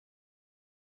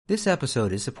This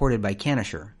episode is supported by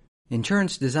Cannabis,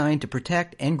 insurance designed to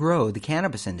protect and grow the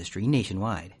cannabis industry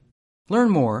nationwide. Learn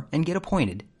more and get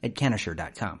appointed at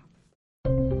Cannabis.com.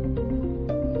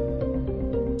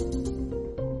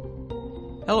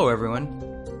 Hello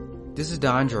everyone, this is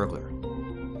Don Jergler,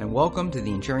 and welcome to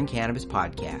the Insuring Cannabis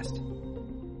Podcast,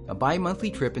 a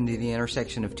bi-monthly trip into the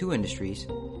intersection of two industries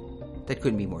that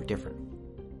couldn't be more different.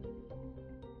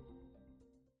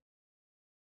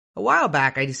 A while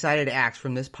back, I decided to axe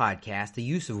from this podcast the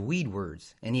use of weed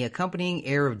words and the accompanying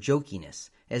air of jokiness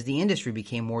as the industry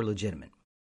became more legitimate.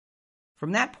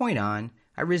 From that point on,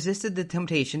 I resisted the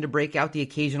temptation to break out the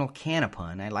occasional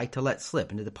canna-pun I like to let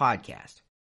slip into the podcast.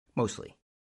 Mostly.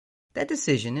 That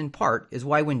decision, in part, is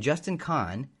why when Justin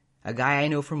Kahn, a guy I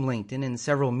know from LinkedIn and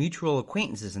several mutual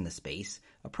acquaintances in the space,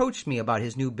 approached me about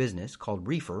his new business called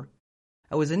Reefer,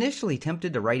 I was initially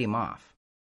tempted to write him off.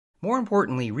 More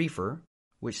importantly, Reefer,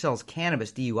 which sells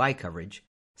cannabis DUI coverage,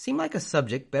 seemed like a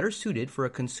subject better suited for a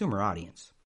consumer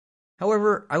audience.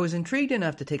 However, I was intrigued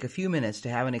enough to take a few minutes to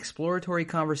have an exploratory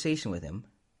conversation with him,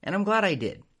 and I'm glad I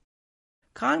did.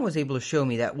 Khan was able to show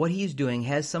me that what he's doing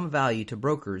has some value to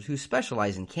brokers who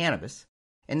specialize in cannabis,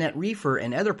 and that Reefer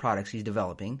and other products he's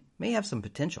developing may have some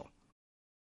potential.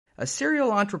 A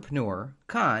serial entrepreneur,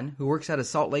 Khan, who works out of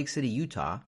Salt Lake City,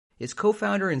 Utah, is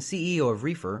co-founder and CEO of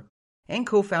Reefer, and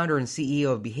co-founder and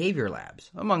CEO of Behavior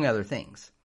Labs, among other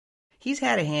things. He's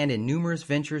had a hand in numerous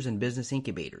ventures and business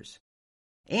incubators,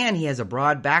 and he has a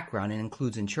broad background and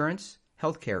includes insurance,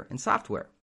 healthcare, and software.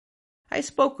 I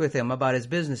spoke with him about his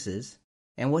businesses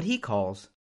and what he calls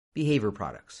behavior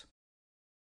products.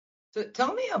 So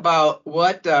tell me about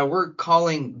what we're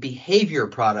calling behavior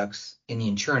products in the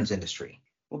insurance industry.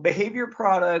 Well, behavior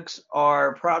products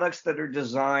are products that are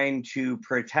designed to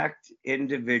protect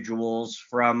individuals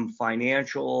from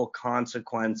financial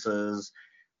consequences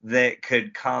that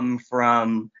could come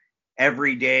from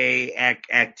everyday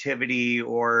activity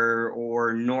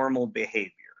or normal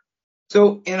behavior.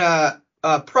 So in a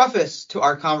preface to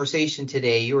our conversation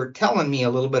today, you were telling me a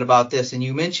little bit about this, and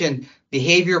you mentioned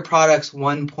Behavior Products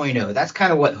 1.0. That's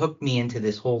kind of what hooked me into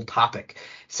this whole topic.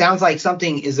 Sounds like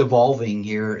something is evolving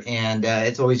here, and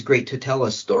it's always great to tell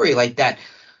a story like that.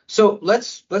 So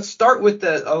let's start with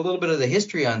a little bit of the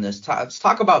history on this. Let's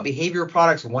talk about Behavior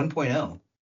Products 1.0.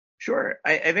 Sure.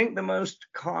 I think the most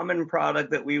common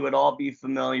product that we would all be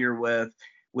familiar with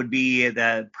would be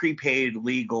the prepaid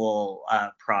legal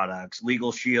products,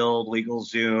 Legal Shield, Legal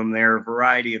Zoom. There are a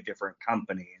variety of different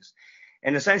companies.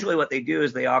 And essentially what they do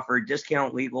is they offer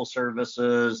discount legal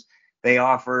services. They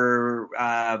offer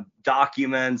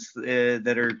documents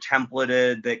that are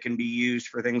templated that can be used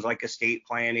for things like estate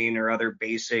planning or other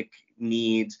basic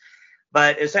needs.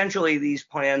 But essentially, these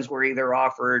plans were either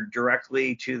offered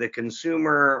directly to the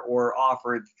consumer or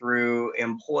offered through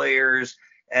employers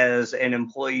as an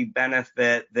employee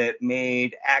benefit that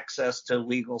made access to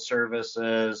legal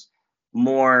services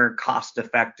more cost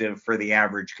effective for the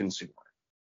average consumer.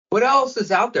 What else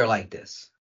is out there like this?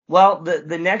 Well,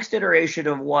 the next iteration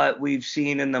of what we've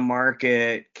seen in the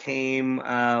market came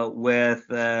with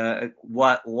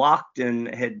what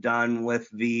Lockton had done with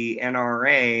the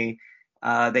NRA.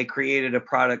 They created a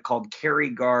product called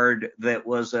Carry Guard that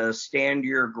was a stand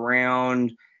your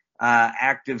ground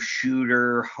active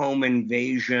shooter home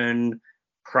invasion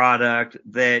product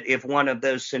that if one of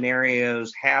those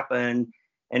scenarios happened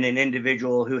and an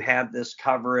individual who had this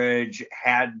coverage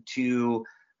had to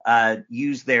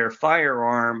use their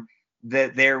firearm,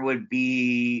 that there would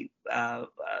be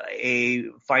a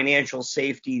financial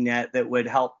safety net that would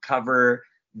help cover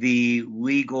the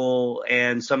legal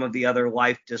and some of the other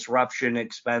life disruption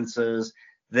expenses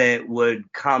that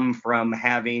would come from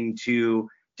having to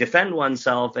defend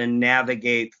oneself and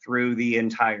navigate through the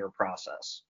entire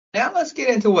process. Now let's get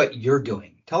into what you're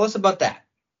doing. Tell us about that.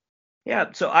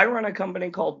 Yeah, so I run a company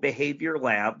called Behavior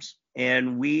Labs,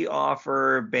 and we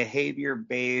offer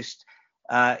behavior-based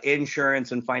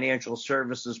insurance and financial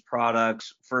services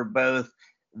products for both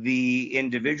the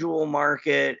individual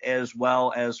market as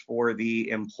well as for the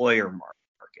employer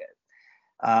market.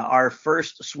 Our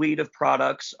first suite of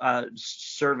products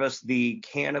service the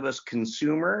cannabis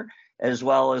consumer as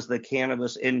well as the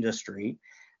cannabis industry.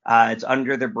 It's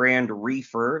under the brand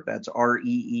Reefer, that's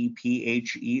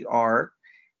REEPHER.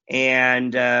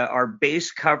 And our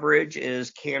base coverage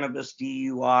is cannabis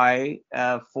DUI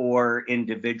for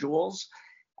individuals.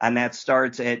 And that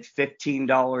starts at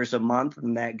 $15 a month,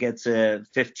 and that gets a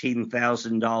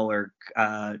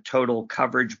 $15,000 total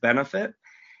coverage benefit.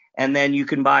 And then you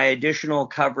can buy additional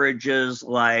coverages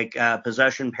like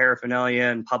possession, paraphernalia,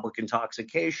 and public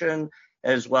intoxication,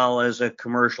 as well as a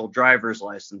commercial driver's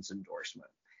license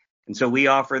endorsement. And so we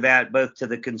offer that both to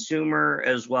the consumer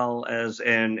as well as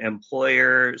an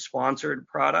employer-sponsored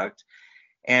product.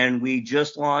 And we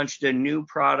just launched a new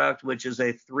product, which is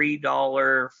a $3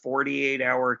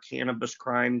 48-hour cannabis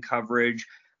crime coverage,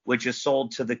 which is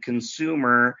sold to the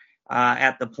consumer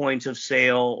at the point of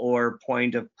sale or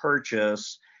point of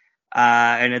purchase.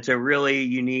 And it's a really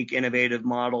unique, innovative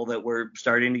model that we're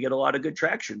starting to get a lot of good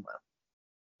traction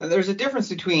with. There's a difference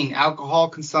between alcohol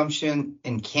consumption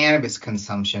and cannabis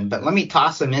consumption, but let me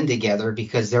toss them in together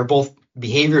because they're both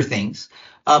behavior things.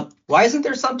 Why isn't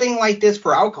there something like this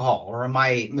for alcohol, or am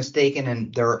I mistaken?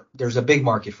 And there's a big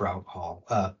market for alcohol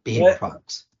behavior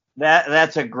products.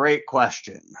 That's a great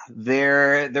question.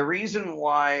 The reason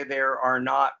why there are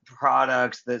not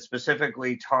products that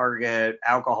specifically target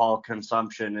alcohol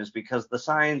consumption is because the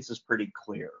science is pretty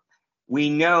clear.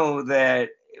 We know that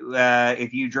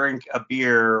if you drink a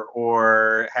beer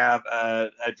or have a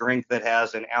drink that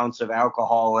has an ounce of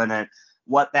alcohol in it,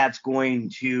 what that's going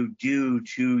to do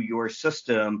to your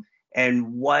system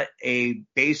and what a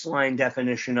baseline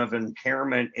definition of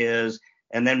impairment is.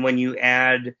 And then when you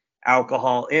add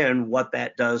alcohol in, what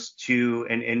that does to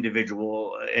an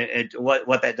individual,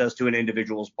 what that does to an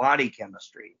individual's body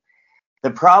chemistry.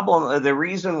 The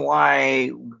reason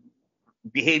why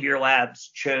Behavior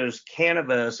Labs chose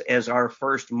cannabis as our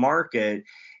first market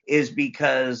is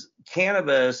because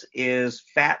cannabis is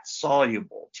fat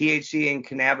soluble. THC and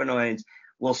cannabinoids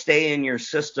will stay in your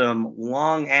system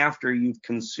long after you've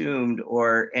consumed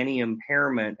or any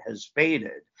impairment has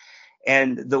faded.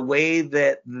 And the way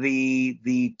that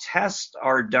the tests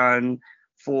are done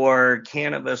for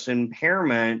cannabis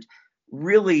impairment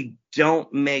really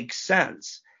don't make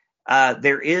sense.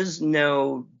 There is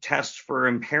no test for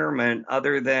impairment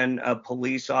other than a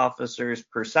police officer's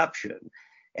perception.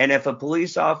 And if a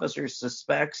police officer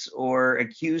suspects or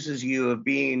accuses you of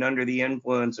being under the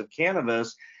influence of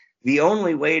cannabis, the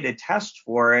only way to test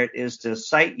for it is to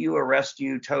cite you, arrest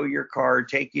you, tow your car,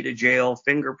 take you to jail,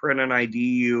 fingerprint and ID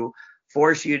you,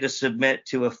 force you to submit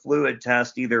to a fluid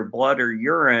test, either blood or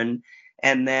urine.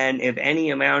 And then if any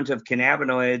amount of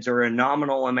cannabinoids or a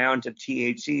nominal amount of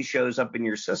THC shows up in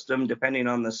your system, depending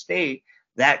on the state,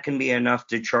 that can be enough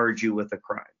to charge you with a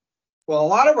crime. Well, a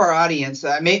lot of our audience,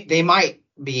 they might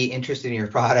be interested in your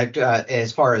product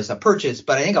as far as a purchase,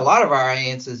 but I think a lot of our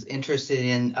audience is interested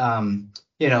in,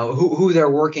 who they're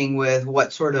working with,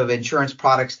 what sort of insurance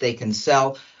products they can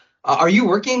sell. Are you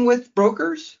working with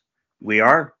brokers? We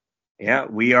are. Yeah,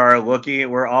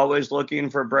 we're always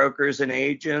looking for brokers and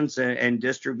agents and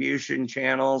distribution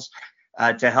channels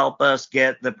to help us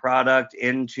get the product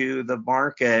into the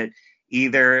market,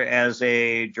 either as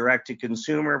a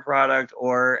direct-to-consumer product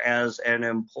or as an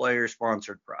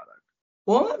employer-sponsored product.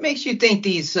 Well, what makes you think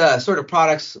these sort of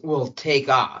products will take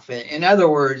off? In other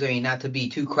words, I mean, not to be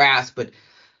too crass, but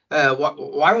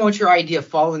why won't your idea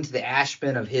fall into the ash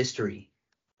bin of history?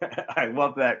 I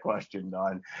love that question,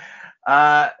 Don.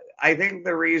 I think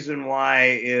the reason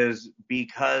why is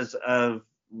because of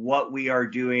what we are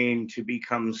doing to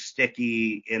become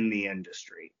sticky in the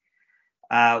industry.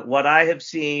 What I have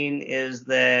seen is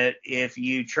that if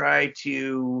you try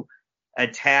to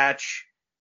attach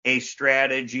a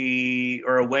strategy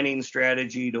or a winning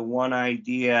strategy to one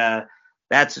idea,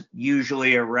 that's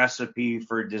usually a recipe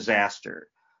for disaster.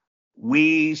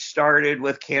 We started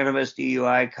with cannabis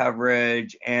DUI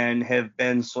coverage and have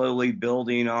been slowly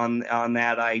building on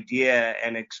that idea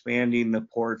and expanding the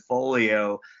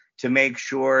portfolio to make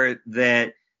sure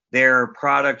that there are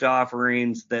product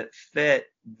offerings that fit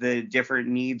the different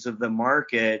needs of the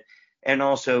market and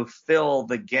also fill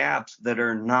the gaps that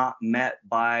are not met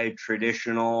by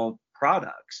traditional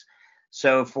products.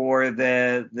 So for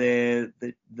the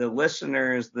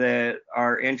listeners that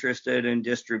are interested in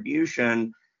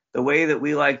distribution, the way that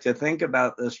we like to think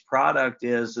about this product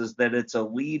is that it's a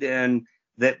lead-in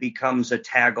that becomes a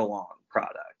tag-along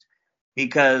product,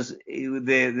 because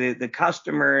the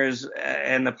customers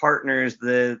and the partners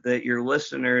that your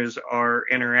listeners are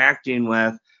interacting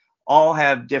with all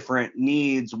have different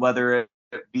needs, whether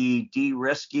it be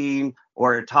de-risking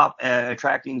or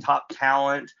attracting top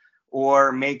talent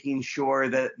or making sure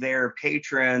that their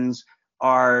patrons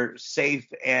are safe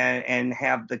and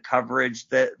have the coverage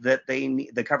that they need,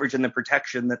 the coverage and the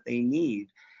protection that they need.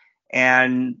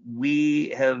 And we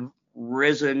have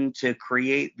risen to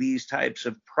create these types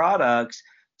of products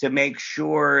to make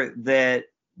sure that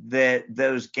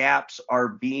those gaps are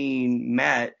being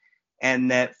met,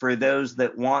 and that for those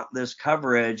that want this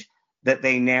coverage, that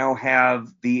they now have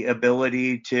the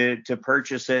ability to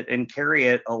purchase it and carry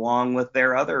it along with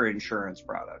their other insurance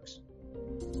products.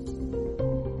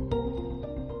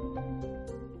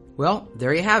 Well,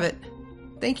 there you have it.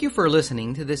 Thank you for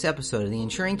listening to this episode of the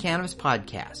Insuring Cannabis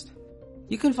Podcast.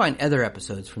 You can find other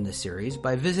episodes from this series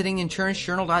by visiting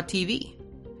insurancejournal.tv.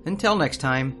 Until next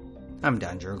time, I'm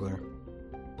Don Jergler.